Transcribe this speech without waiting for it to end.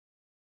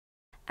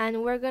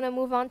and we're gonna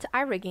move on to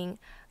eye rigging.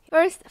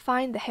 First,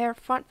 find the hair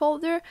front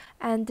folder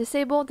and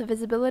disable the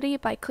visibility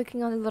by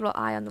clicking on the little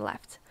eye on the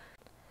left.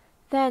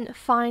 Then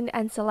find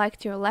and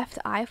select your left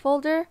eye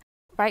folder.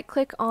 Right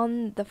click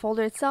on the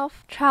folder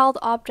itself, child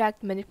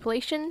object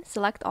manipulation,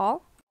 select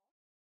all.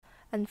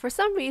 And for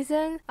some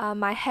reason,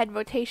 my head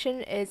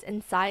rotation is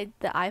inside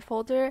the eye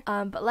folder,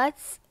 but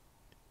let's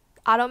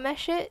auto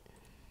mesh it,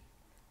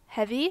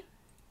 heavy,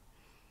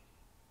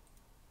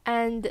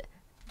 and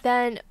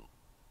then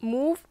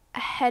move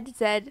head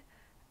Z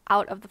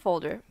out of the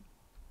folder.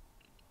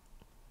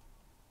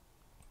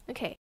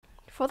 Okay,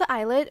 for the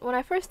eyelid, when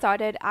I first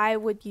started, I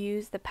would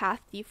use the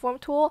path deform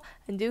tool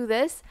and do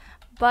this,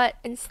 but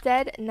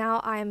instead now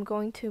I am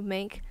going to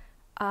make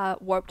a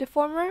warp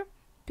deformer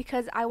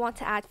because I want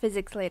to add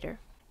physics later.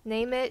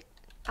 Name it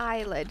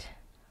eyelid.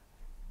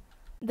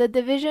 The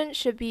division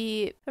should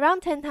be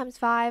around 10 times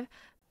 5.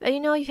 But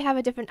if you have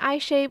a different eye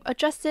shape,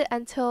 adjust it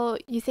until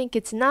you think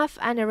it's enough,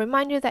 and a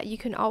reminder that you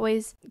can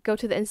always go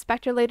to the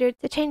inspector later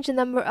to change the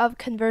number of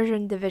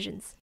conversion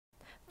divisions.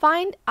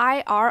 Find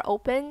IR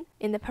open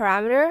in the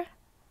parameter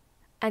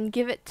and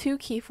give it 2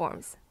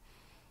 keyforms.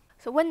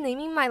 So when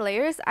naming my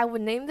layers, I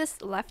would name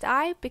this left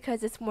eye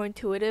because it's more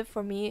intuitive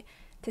for me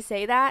to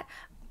say that,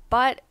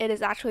 but it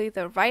is actually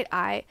the right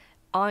eye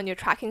on your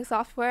tracking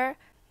software,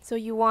 so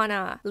you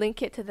wanna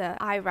link it to the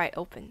eye right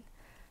open.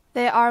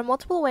 There are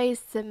multiple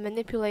ways to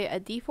manipulate a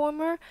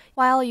deformer.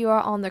 While you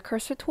are on the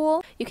cursor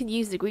tool, you can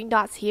use the green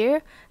dots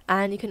here,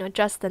 and you can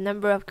adjust the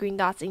number of green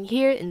dots in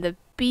here in the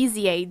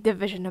Bezier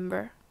division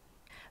number.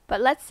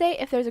 But let's say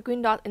if there's a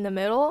green dot in the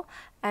middle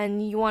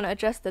and you want to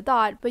adjust the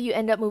dot, but you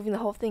end up moving the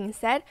whole thing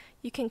instead,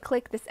 you can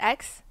click this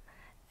X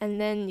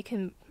and then you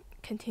can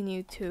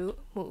continue to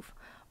move.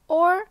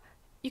 Or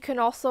you can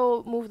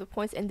also move the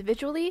points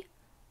individually,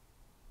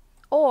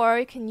 or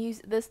you can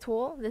use this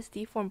tool, this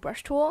deform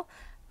brush tool.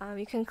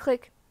 You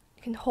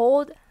can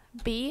hold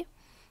B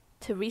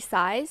to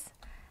resize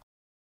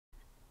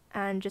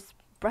and just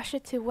brush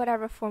it to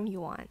whatever form you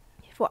want.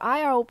 For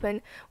IR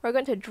open, we're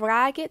going to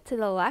drag it to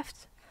the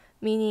left,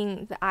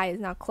 meaning the eye is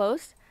now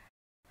closed,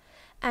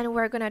 and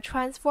we're going to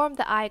transform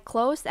the eye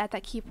closed at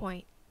that key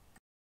point.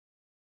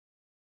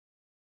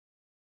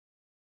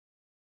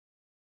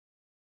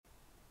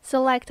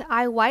 Select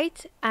eye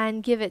white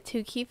and give it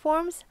 2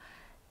 keyforms,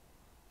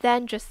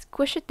 then just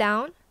squish it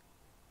down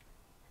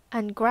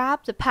and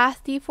grab the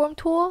path deform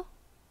tool,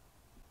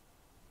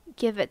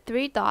 give it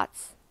 3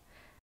 dots,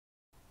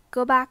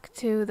 go back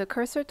to the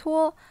cursor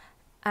tool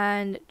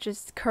and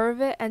just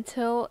curve it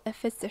until it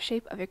fits the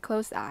shape of your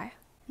closed eye.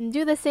 And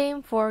do the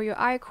same for your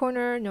eye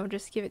corner.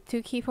 Just give it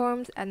 2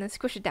 keyforms and then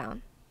squish it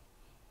down.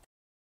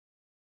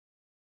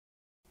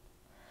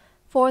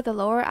 For the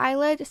lower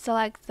eyelid,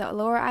 select the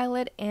lower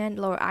eyelid and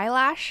lower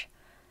eyelash,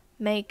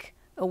 make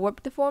a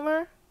warp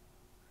deformer,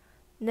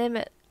 name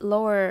it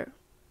lower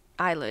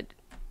eyelid,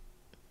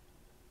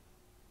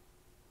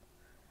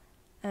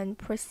 and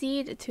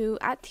proceed to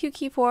add 2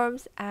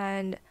 keyforms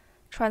and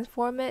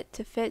transform it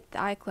to fit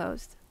the eye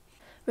closed.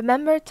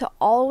 Remember to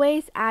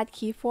always add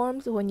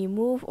keyforms when you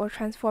move or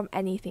transform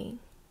anything.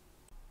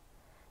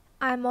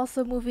 I'm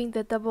also moving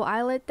the double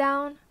eyelid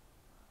down,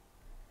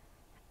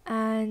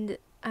 and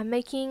I'm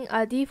making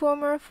a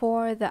deformer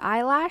for the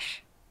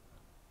eyelash.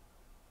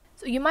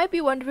 So you might be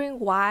wondering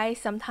why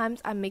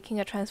sometimes I'm making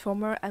a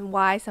transformer and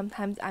why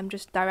sometimes I'm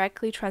just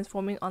directly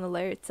transforming on the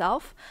layer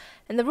itself.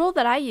 And the rule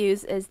that I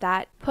use is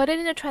that put it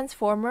in a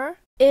transformer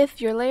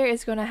if your layer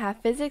is going to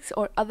have physics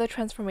or other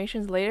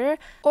transformations later,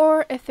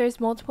 or if there's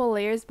multiple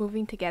layers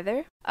moving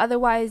together.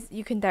 Otherwise,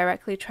 you can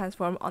directly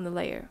transform on the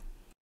layer.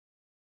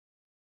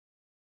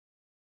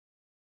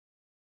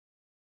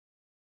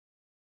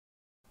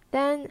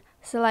 Then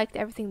select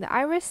everything the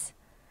iris,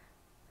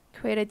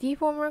 create a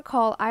deformer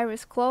called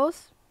iris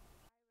close,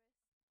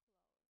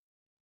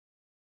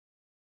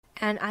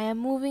 and I am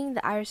moving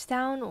the iris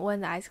down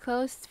when the eye is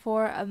closed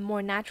for a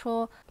more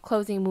natural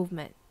closing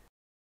movement.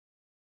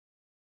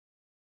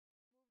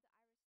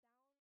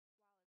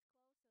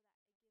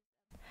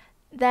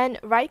 Then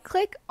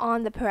right-click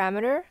on the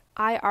parameter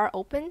IR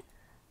open,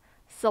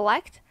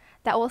 select.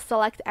 That will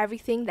select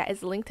everything that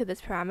is linked to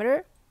this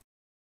parameter.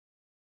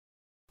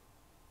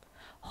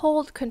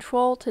 Hold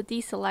Ctrl to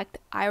deselect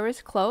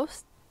iris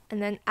closed,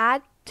 and then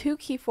add 2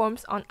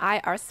 keyforms on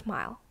IR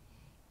smile.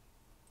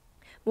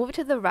 Move it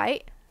to the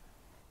right,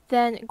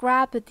 then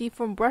grab the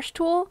deform brush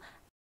tool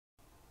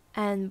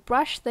and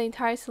brush the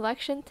entire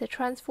selection to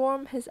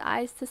transform his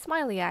eyes to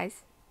smiley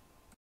eyes.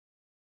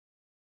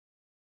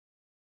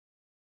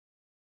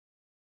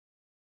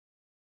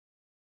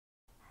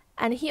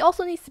 And he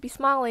also needs to be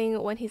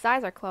smiling when his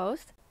eyes are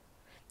closed.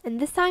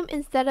 And this time,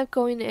 instead of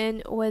going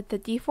in with the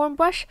deform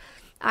brush,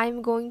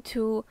 I'm going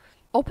to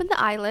open the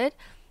eyelid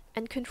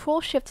and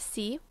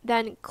Ctrl-Shift-C,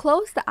 then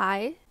close the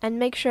eye and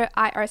make sure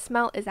IR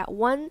smile is at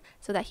 1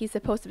 so that he's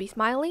supposed to be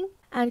smiling,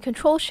 and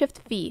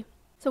Ctrl-Shift-V.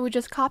 So we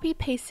just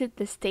copy-pasted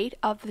the state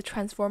of the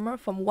transformer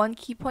from one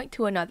key point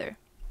to another.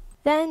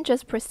 Then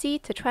just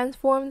proceed to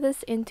transform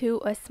this into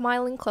a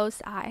smiling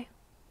closed eye.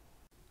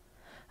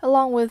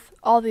 along with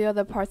all the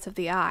other parts of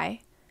the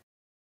eye.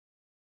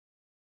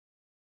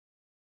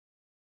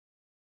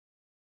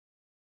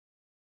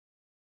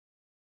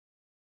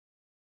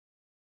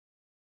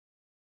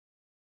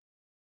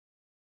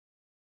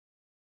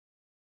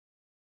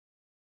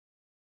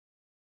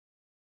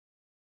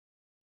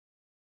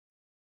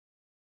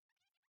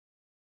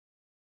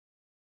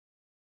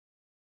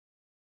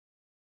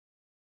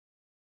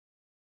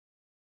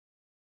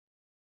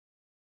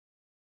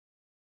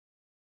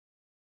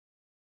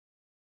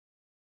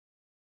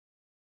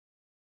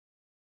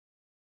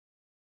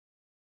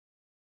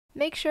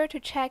 Make sure to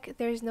check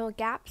there's no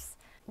gaps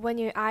when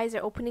your eyes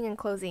are opening and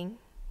closing.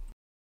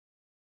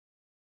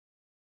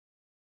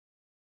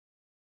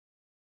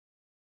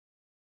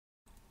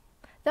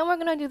 Then we're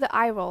going to do the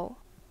eye roll.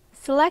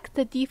 Select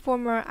the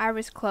deformer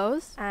iris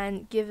close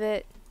and give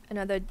it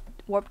another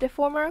warp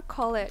deformer,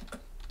 call it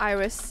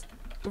iris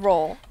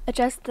roll.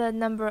 Adjust the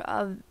number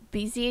of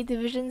Bezier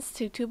divisions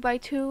to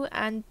 2x2,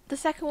 and the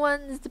second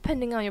one is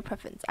depending on your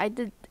preference. I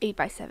did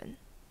 8x7.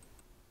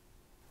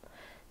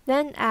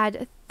 Then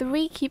add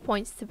 3 key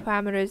points to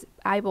parameters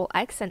eyeball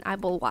X and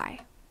eyeball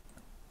Y.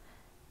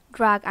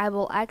 Drag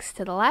eyeball X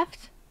to the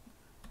left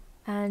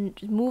and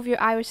move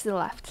your iris to the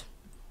left.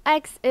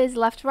 X is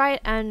left-right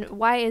and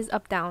Y is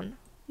up-down.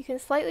 You can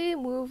slightly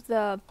move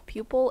the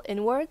pupil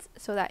inwards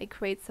so that it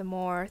creates a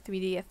more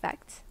 3D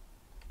effect.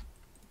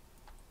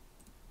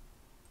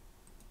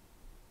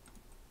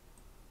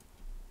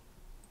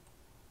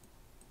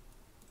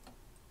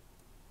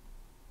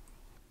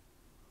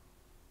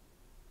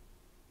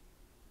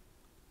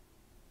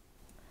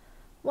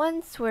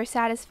 Once we're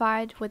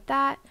satisfied with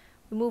that,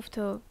 we move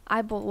to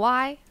eyeball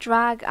Y,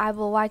 drag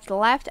eyeball Y to the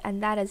left,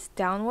 and that is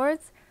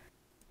downwards.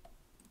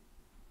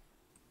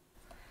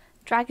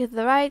 Drag it to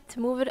the right to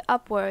move it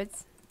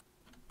upwards.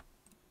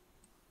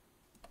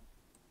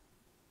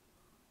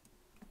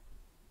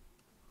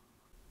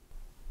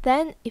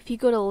 Then, if you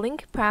go to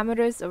link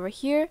parameters over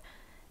here,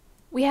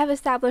 we have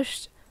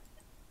established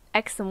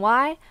X and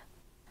Y,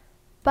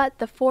 but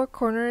the 4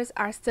 corners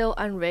are still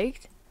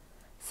unrigged.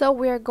 So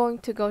we are going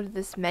to go to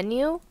this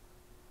menu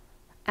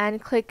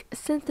and click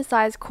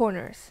Synthesize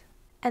Corners.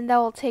 And that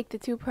will take the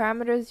 2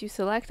 parameters you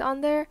select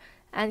on there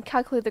and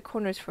calculate the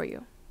corners for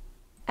you.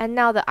 And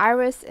now the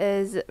iris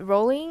is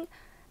rolling.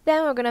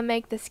 Then we're going to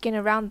make the skin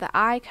around the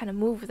eye kind of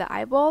move the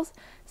eyeballs.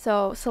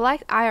 So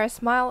select Eye or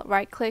Smile,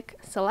 right click,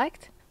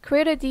 select.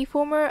 Create a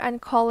deformer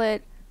and call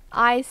it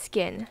Eye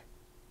Skin.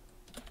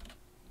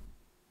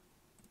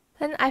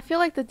 Then I feel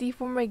like the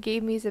deformer it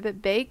gave me is a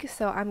bit big,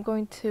 so I'm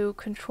going to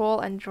control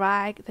and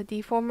drag the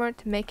deformer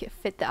to make it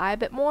fit the eye a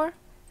bit more.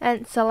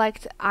 And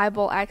select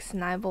eyeball X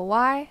and eyeball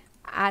Y.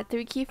 Add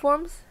 3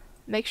 keyforms.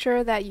 Make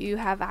sure that you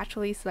have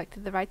actually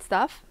selected the right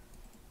stuff.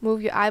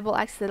 Move your eyeball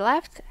X to the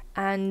left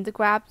and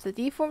grab the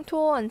deform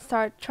tool and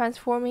start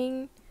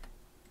transforming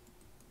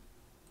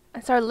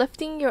and start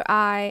lifting your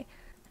eye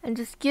and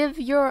just give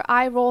your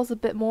eye rolls a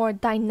bit more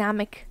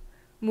dynamic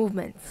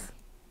movements.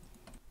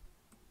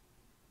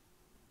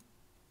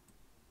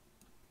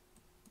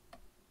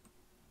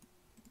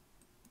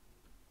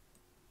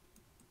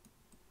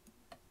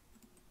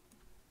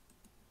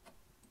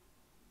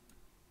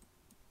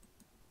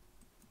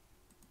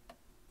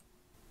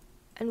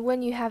 And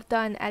when you have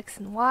done X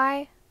and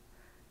Y,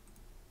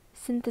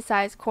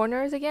 synthesize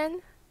corners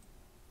again.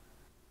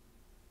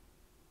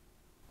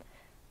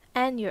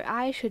 And your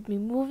eye should be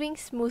moving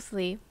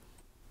smoothly.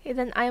 Okay,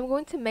 then I am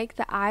going to make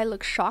the eye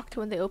look shocked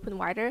when they open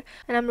wider,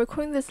 and I'm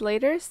recording this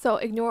later, so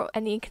ignore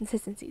any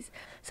inconsistencies.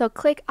 So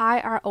click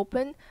eye are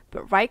open,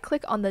 but right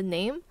click on the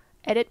name,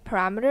 edit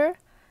parameter,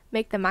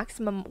 make the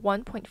maximum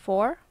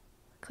 1.4,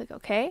 click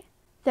OK.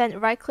 Then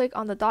right click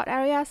on the dot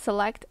area,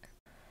 select,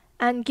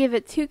 and give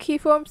it 2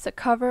 keyforms to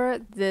cover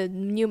the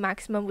new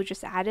maximum we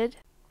just added.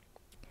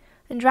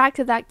 And drag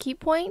to that key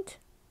point,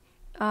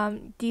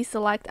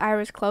 deselect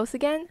iris close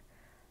again,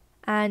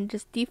 and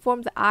just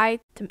deform the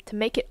eye to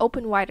make it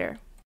open wider.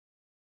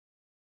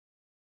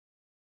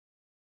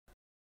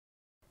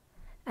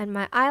 And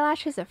my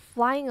eyelashes are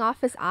flying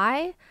off his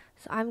eye,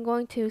 so I'm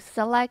going to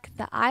select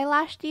the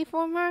eyelash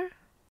deformer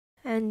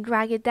and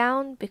drag it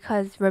down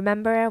because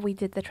remember we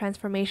did the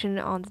transformation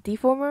on the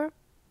deformer.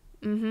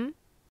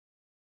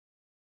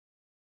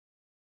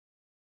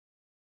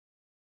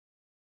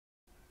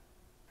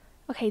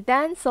 Okay,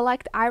 then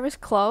select iris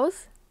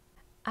close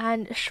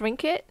and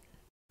shrink it,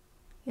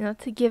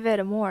 to give it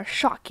a more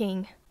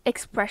shocking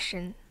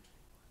expression.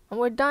 And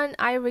we're done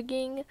eye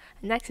rigging.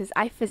 Next is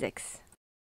eye physics.